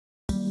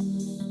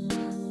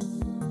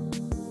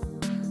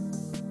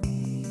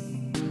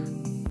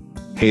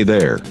Hey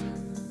there.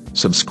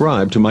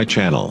 Subscribe to my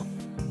channel.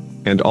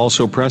 And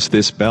also press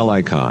this bell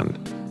icon,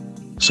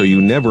 so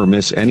you never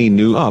miss any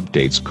new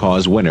updates,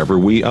 cause whenever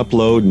we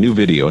upload new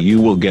video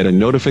you will get a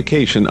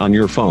notification on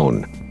your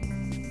phone.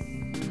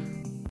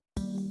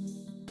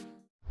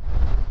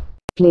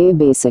 Play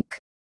basic.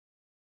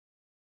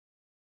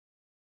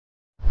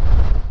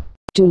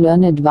 To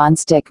learn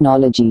advanced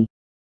technology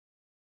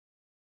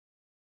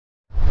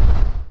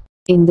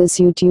in this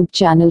YouTube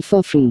channel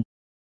for free.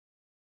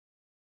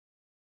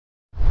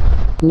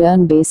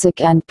 Learn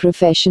basic and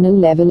professional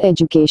level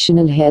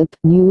educational help,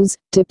 news,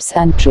 tips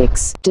and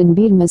tricks.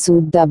 Tanveer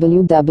Masood,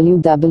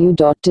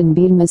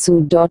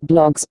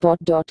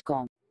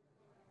 www.tanveermasood.blogspot.com.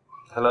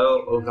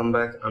 Hello, welcome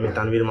back. I'm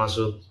Tanveer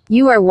Masood.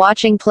 You are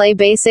watching Play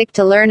Basic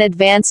to learn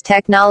advanced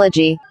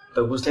technology.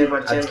 তো বুঝতেই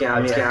পারছেন আজকে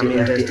আমি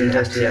interesting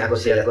app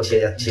share করতে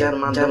যাচ্ছি যার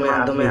মাধ্যমে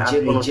আপনি যে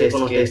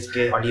কোনো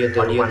টেক্সটকে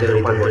অডিওতে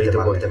রূপান্তরিত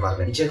করতে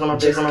পারবেন। যে কোনো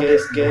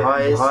টেক্সটকে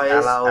ভয়েস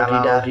অ্যালাউড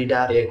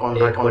রিডার এ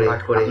কনভার্ট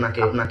করে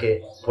আপনাকে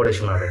পড়ে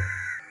শোনাবে।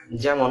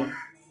 যেমন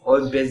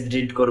ওয়েব পেজ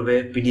রিড করবে,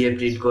 পিডিএফ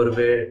রিড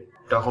করবে,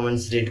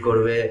 ডকুমেন্টস রিড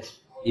করবে,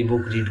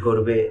 ইবুক রিড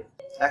করবে।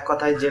 এক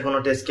কথায় যে কোনো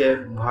টেক্সটকে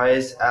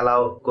ভয়েস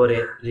অ্যালাউ করে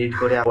রিড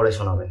করে পড়ে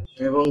শোনাবে।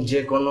 এবং যে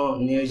কোনো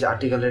নিউজ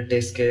আর্টিকেলের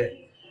টেক্সটকে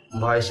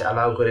ভয়েস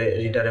অ্যালাউ করে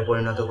রিডারে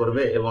পরিণত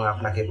করবে এবং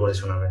আপনাকে পড়ে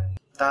শোনাবে।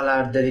 তাহলে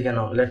আর দেরি কেন,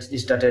 let's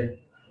started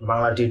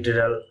Bangla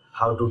tutorial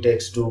how to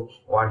text to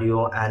audio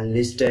and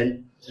listen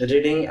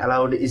reading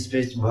allowed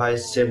speech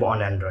voice save on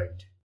Android.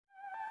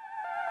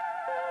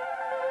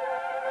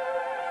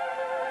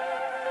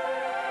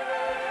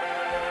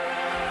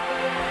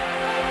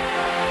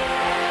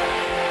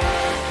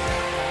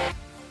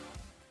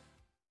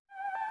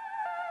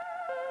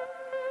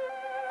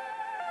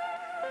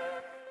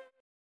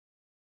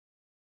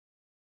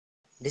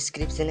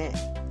 ডিসক্রিপশনে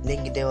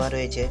লিংক দেওয়া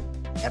রয়েছে,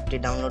 অ্যাপটি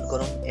ডাউনলোড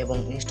করুন এবং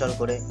ইনস্টল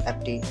করে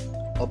অ্যাপটি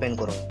ওপেন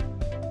করুন।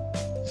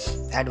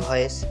 অ্যাড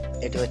ভয়েস,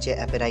 এটি হচ্ছে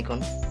অ্যাপের আইকন।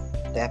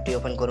 তো অ্যাপটি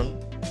ওপেন করুন।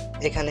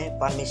 এখানে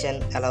পারমিশন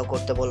অ্যালাউ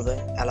করতে বলবে,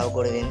 অ্যালাউ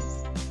করে দিন।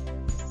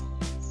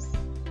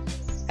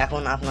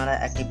 এখন আপনারা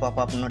একটি পপ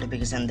আপ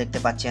নোটিফিকেশান দেখতে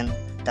পাচ্ছেন,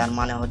 তার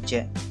মানে হচ্ছে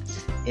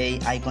এই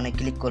আইকনে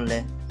ক্লিক করলে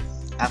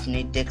আপনি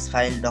text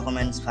file,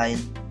 documents file,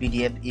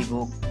 PDF,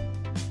 ebook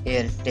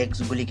এর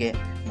টেক্সটগুলিকে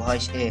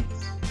ভয়েস এ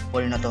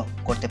পরিণত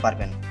করতে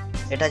পারবেন।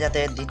 এটা যাতে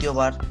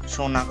দ্বিতীয়বার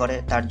শো না করে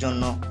তার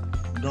জন্য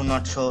do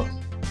not show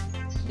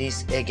this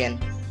again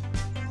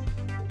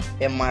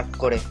A mark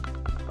করে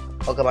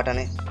ওকে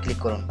বাটনে ক্লিক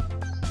করুন।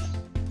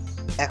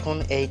 এখন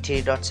এই থ্রি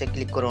ডটসে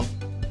ক্লিক করুন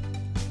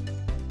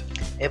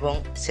এবং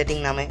সেটিং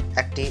নামে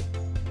একটি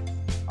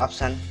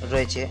অপশান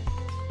রয়েছে,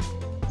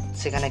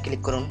 সেখানে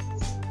ক্লিক করুন।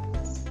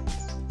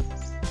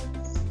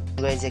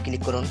 ল্যাঙ্গুয়েজে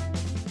ক্লিক করুন।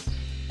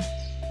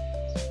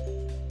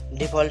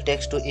 Default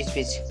text to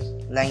speech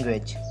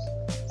language,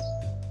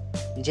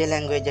 যে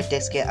ল্যাঙ্গুয়েজের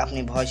টেক্সটকে আপনি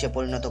ভয়েসে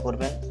পরিণত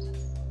করবেন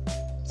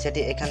সেটি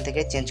এখান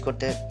থেকে চেঞ্জ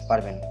করতে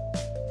পারবেন।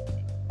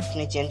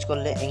 আপনি চেঞ্জ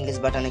করলে ইংলিশ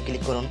বাটনে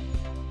ক্লিক করুন।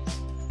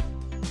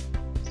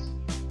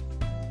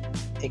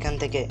 এখান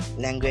থেকে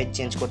ল্যাঙ্গুয়েজ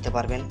চেঞ্জ করতে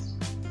পারবেন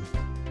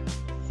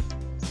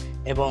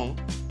এবং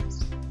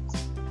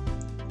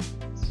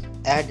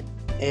add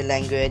a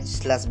language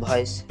slash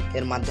voice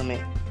এর মাধ্যমে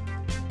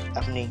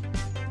আপনি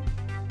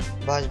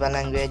ভয়েস বা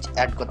ল্যাঙ্গুয়েজ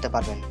অ্যাড করতে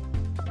পারবেন।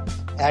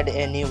 Add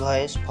a new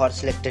voice for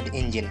selected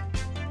engine,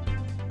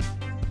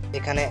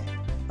 এখানে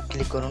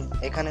ক্লিক করুন।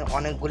 এখানে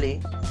অনেকগুলি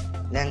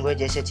ল্যাঙ্গুয়েজ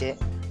এসেছে,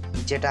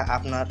 যেটা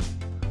আপনার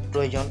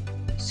প্রয়োজন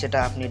সেটা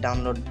আপনি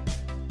ডাউনলোড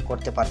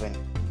করতে পারবেন।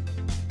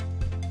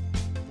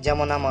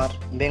 যেমন আমার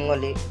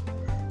বেঙ্গলি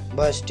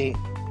ভয়েসটি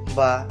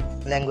বা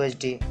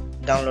ল্যাঙ্গুয়েজটি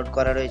ডাউনলোড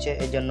করা রয়েছে,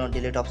 এর জন্য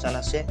ডিলিট অপশান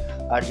আসছে।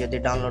 আর যদি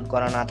ডাউনলোড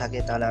করা না থাকে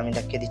তাহলে আমি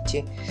দেখিয়ে দিচ্ছি,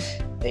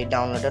 এই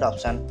ডাউনলোডের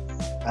অপশান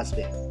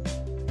আসবে।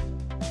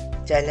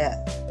 চাইলে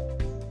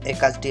এই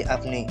কাজটি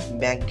আপনি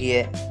ব্যাক গিয়ে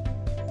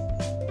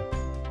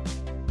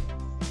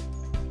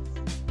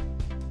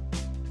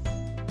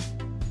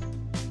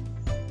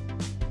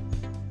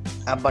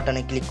আপ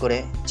বাটনে ক্লিক করে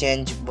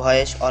চেঞ্জ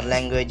ভয়েস অর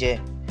ল্যাঙ্গুয়েজে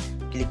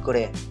ক্লিক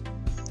করে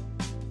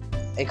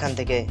এখান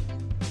থেকে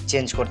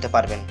চেঞ্জ করতে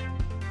পারবেন।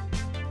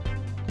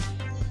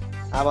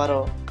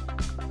 আবারও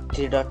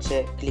থ্রি ডটসে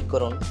ক্লিক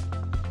করুন।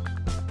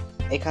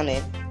 এখানে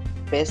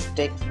পেস্ট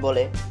টেক্সট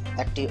বলে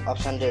একটি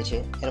অপশান রয়েছে,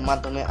 এর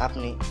মাধ্যমে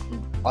আপনি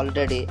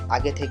অলরেডি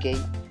আগে থেকেই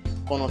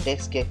কোনো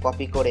টেক্সটকে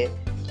কপি করে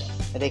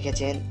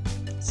রেখেছেন,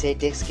 সেই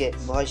টেক্সটকে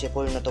ভয়েসে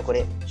পরিণত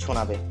করে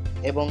শোনাবে।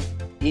 এবং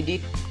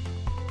এডিট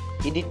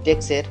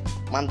টেক্সটের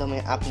মাধ্যমে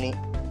আপনি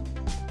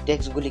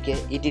টেক্সটগুলিকে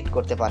এডিট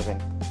করতে পারবেন।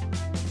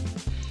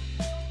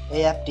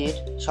 এই অ্যাপটির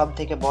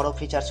সবথেকে বড়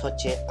ফিচার্স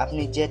হচ্ছে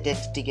আপনি যে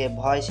টেক্সটটিকে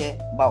ভয়েসে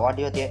বা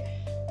অডিওতে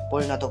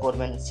পরিণত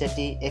করবেন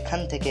সেটি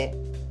এখান থেকে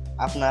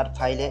আপনার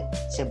ফাইলে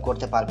সেভ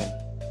করতে পারবেন।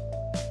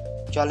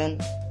 চলেন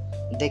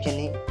দেখে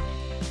নিই।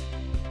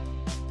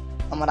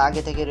 আমার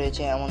আগে থেকে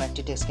রয়েছে এমন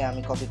একটি টেক্সটকে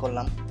আমি কপি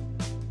করলাম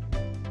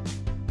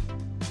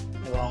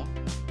এবং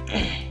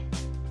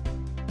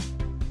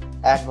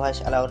অ্যাড ভয়েস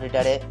অ্যালাউড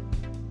রিডারে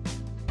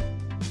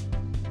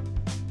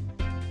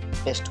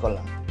পেস্ট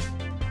করলাম।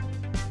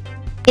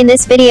 In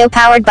this video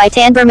powered by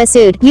Tanvir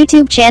Masood,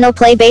 YouTube channel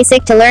Play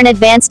Basic to learn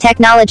advanced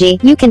technology,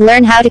 you can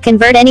learn how to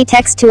convert any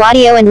text to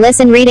audio and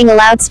listen reading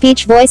aloud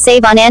speech voice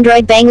save on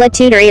Android Bangla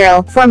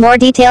tutorial. For more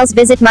details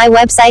visit my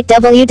website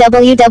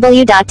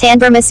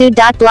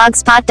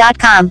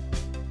www.tanvirmasood.blogspot.com.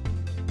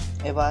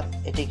 এবার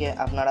এটিকে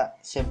আপনারা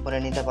save করে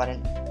নিতে পারেন।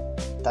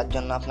 তার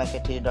জন্য আপনাকে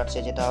 3 ডটসে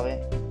যেতে হবে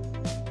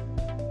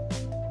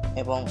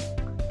এবং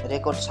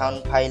রেকর্ড সাউন্ড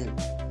ফাইল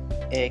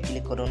এ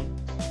ক্লিক করুন।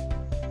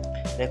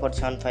 Record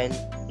sound file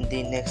the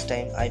next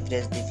time I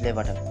press the play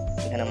button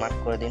এখানে মার্ক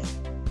করে দিন।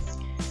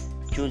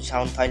 চুজ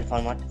সাউন্ড ফাইল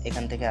ফরম্যাট,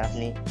 এখান থেকে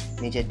আপনি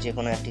নিজের যে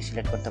কোনো একটি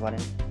সিলেক্ট করতে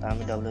পারেন। তা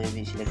আমি WAV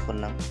সিলেক্ট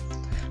করলাম।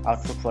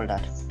 আউটপুট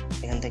ফোল্ডার,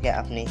 এখান থেকে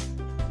আপনি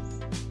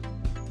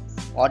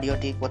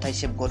অডিওটি কোথায়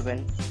সেভ করবেন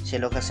সে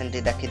লোকেশনটি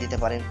দেখিয়ে দিতে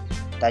পারেন।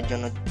 তার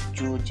জন্য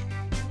চুজ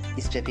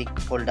স্পেসিফিক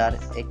ফোল্ডার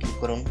এ ক্লিক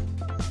করুন,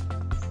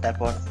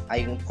 তারপর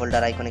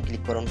ফোল্ডার আইকনে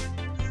ক্লিক করুন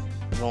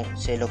এবং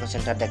সেই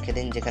লোকেশনটা দেখিয়ে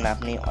দিন যেখানে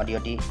আপনি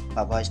অডিওটি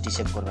বা ভয়েসটি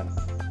সেভ করবেন।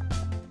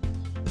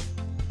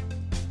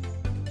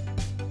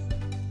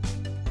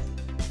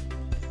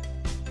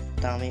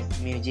 তা আমি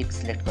মিউজিক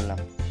সিলেক্ট করলাম,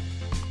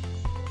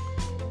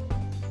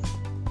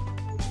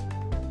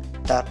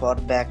 তারপর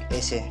ব্যাক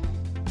এসে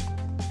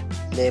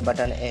প্লে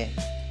বাটন এ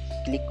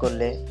ক্লিক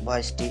করলে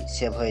ভয়েসটি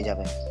সেভ হয়ে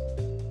যাবে।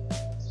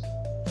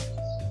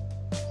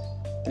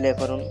 প্লে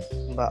করুন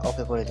বা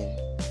ওকে করে দিন।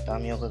 তা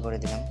আমি ওকে করে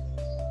দিলাম।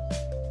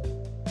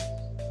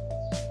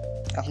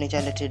 আপনি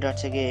চাইলে 3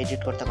 ডটসে গিয়ে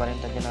এডিট করতে পারেন।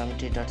 তার জন্য আমি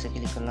 3 ডটসে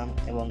ক্লিক করলাম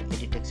এবং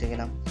এডিট টেক্সটে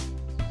গেলাম।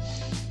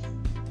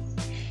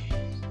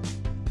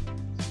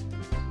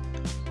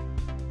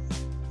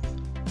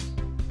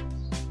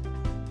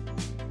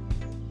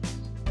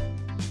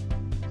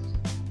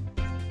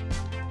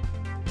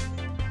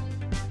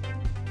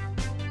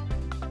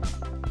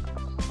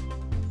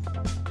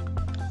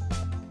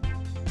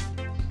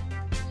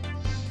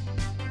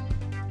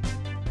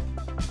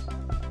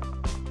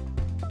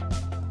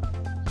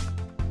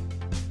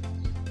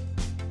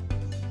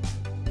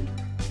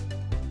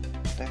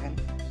 দেখেন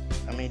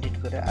আমি এডিট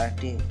করে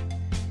আরেকটি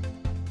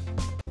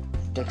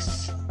টেক্সট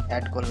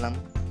অ্যাড করলাম।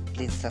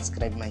 Please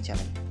subscribe my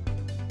channel.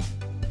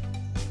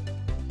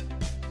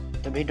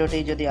 তো ভিডিওটি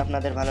যদি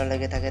আপনাদের ভালো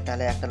লেগে থাকে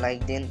তাহলে একটা লাইক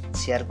দিন,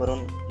 শেয়ার করুন,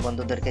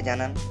 বন্ধুদেরকে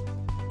জানান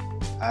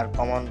আর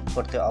কমেন্ট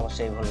করতে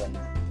অবশ্যই ভুলবেন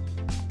না।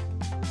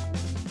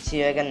 See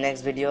you again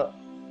next video.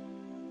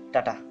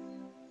 Tata.